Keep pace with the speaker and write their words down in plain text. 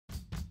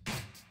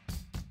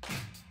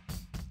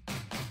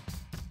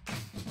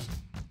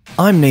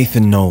I'm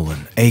Nathan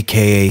Nolan,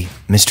 aka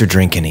Mr.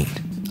 Drink and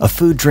Eat, a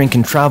food, drink,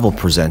 and travel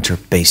presenter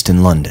based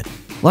in London.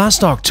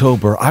 Last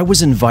October, I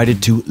was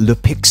invited to Le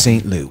Pic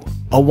St Loup,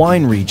 a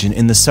wine region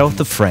in the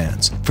south of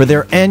France, for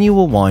their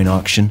annual wine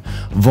auction,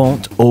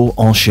 Vente aux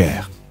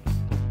Enchères.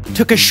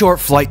 Took a short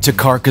flight to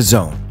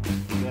Carcassonne,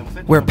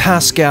 where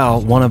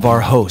Pascal, one of our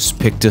hosts,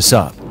 picked us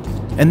up.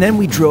 And then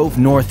we drove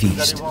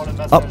northeast,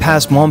 up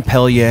past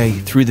Montpellier,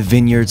 through the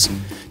vineyards,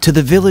 to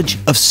the village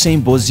of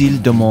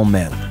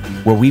Saint-Bosile-de-Montmel,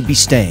 where we'd be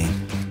staying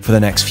for the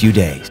next few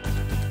days.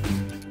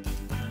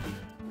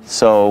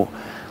 So,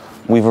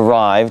 we've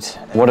arrived.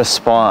 What a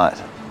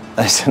spot.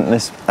 Isn't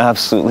this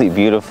absolutely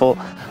beautiful?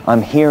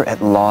 I'm here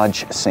at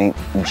Lodge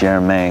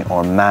Saint-Germain,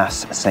 or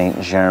Mas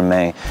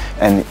Saint-Germain,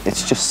 and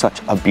it's just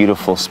such a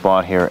beautiful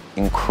spot here.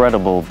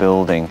 Incredible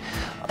building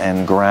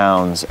and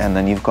grounds, and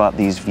then you've got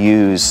these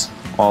views,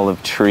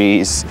 olive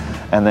trees,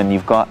 and then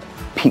you've got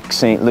Pic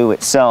St Loup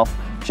itself,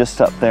 just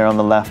up there on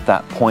the left,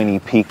 that pointy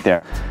peak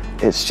there.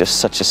 It's just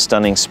such a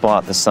stunning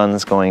spot. The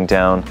sun's going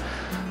down.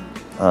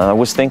 I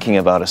was thinking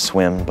about a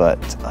swim, but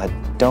I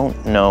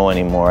don't know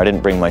anymore. I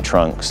didn't bring my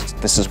trunks.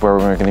 This is where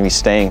we're going to be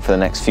staying for the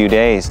next few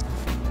days.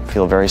 I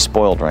feel very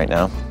spoiled right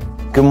now.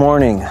 Good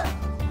morning.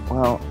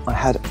 Well, I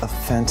had a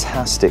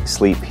fantastic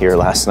sleep here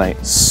last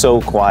night.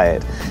 So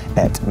quiet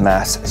at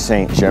Mas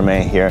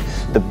Saint-Germain here.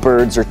 The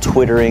birds are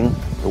twittering.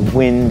 The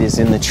wind is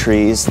in the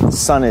trees, the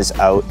sun is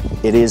out.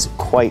 It is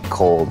quite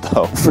cold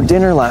though. For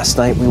dinner last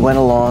night, we went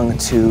along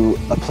to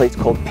a place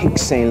called Pic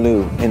St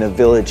Loup in a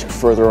village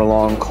further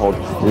along called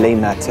Les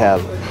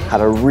Matels.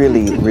 Had a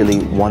really, really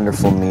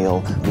wonderful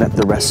meal. Met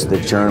the rest of the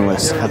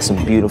journalists, had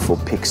some beautiful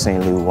Pic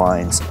St Loup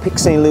wines. Pic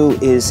St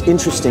Loup is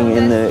interesting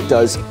in that it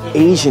does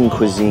Asian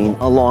cuisine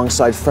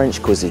alongside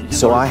French cuisine.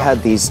 So I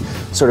had these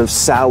sort of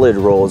salad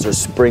rolls or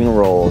spring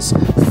rolls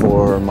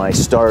for my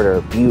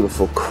starter.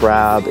 Beautiful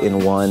crab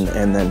in one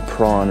and then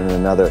prawn in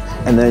another.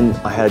 And then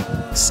I had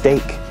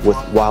steak with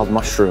wild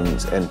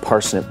mushrooms and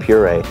parsnip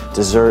puree.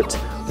 Dessert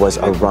was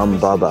a rum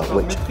bubba,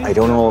 which I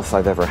don't know if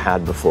I've ever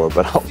had before,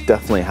 but I'll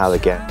definitely have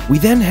again. We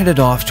then headed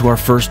off to our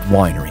first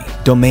winery,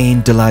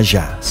 Domaine de la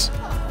Jasse,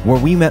 where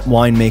we met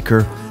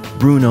winemaker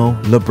Bruno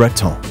Le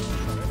Breton.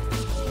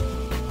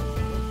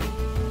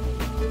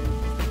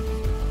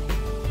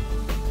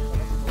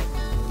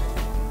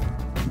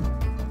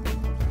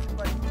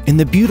 In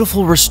the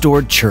beautiful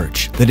restored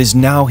church that is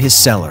now his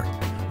cellar,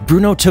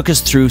 Bruno took us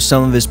through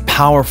some of his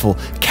powerful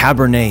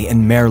Cabernet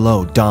and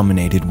Merlot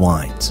dominated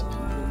wines.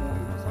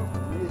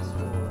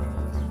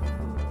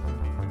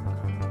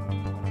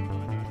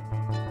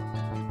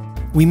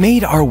 We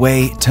made our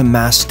way to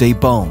Mas des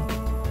Baumes,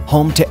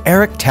 home to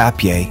Eric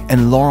Tapier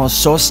and Laurent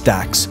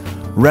Sostac's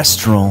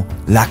restaurant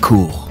La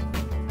Cour.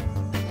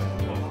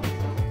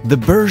 The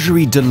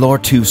Bergerie de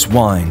l'Ortus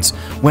wines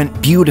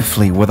went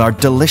beautifully with our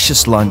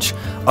delicious lunch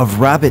of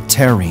rabbit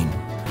terrine,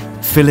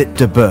 filet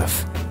de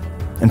boeuf,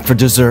 and for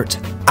dessert,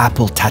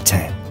 apple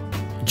tatin.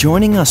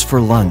 Joining us for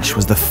lunch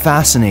was the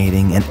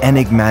fascinating and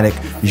enigmatic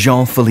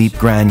Jean-Philippe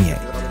Granier,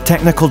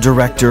 technical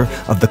director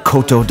of the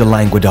Coteau de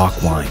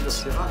Languedoc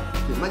wines.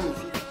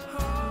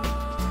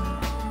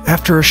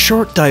 After a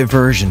short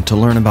diversion to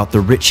learn about the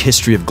rich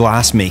history of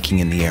glassmaking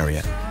in the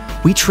area,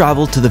 we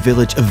traveled to the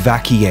village of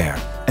Jasse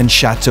and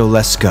Chateau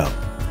Lascaux,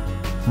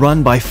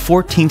 run by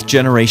 14th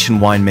generation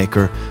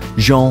winemaker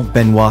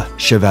Jean-Benoit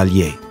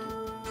Chevalier.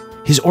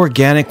 His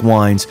organic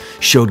wines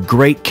showed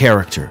great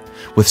character,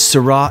 with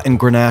Syrah and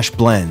Grenache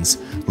blends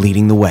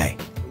leading the way.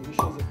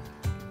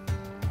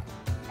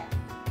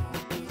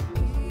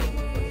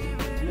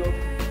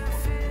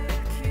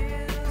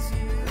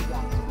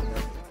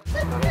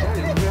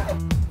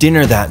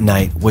 Dinner that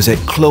night was at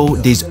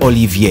Clos des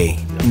Oliviers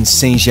in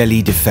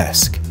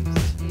Saint-Gély-de-Fesque.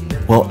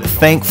 Well,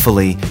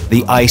 thankfully,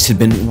 the ice had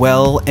been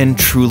well and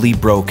truly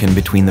broken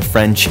between the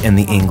French and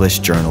the English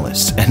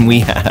journalists, and we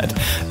had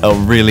a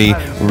really,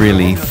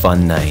 really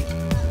fun night.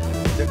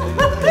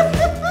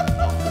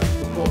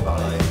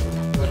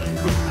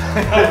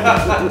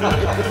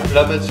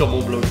 La mettre sur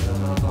mon blog.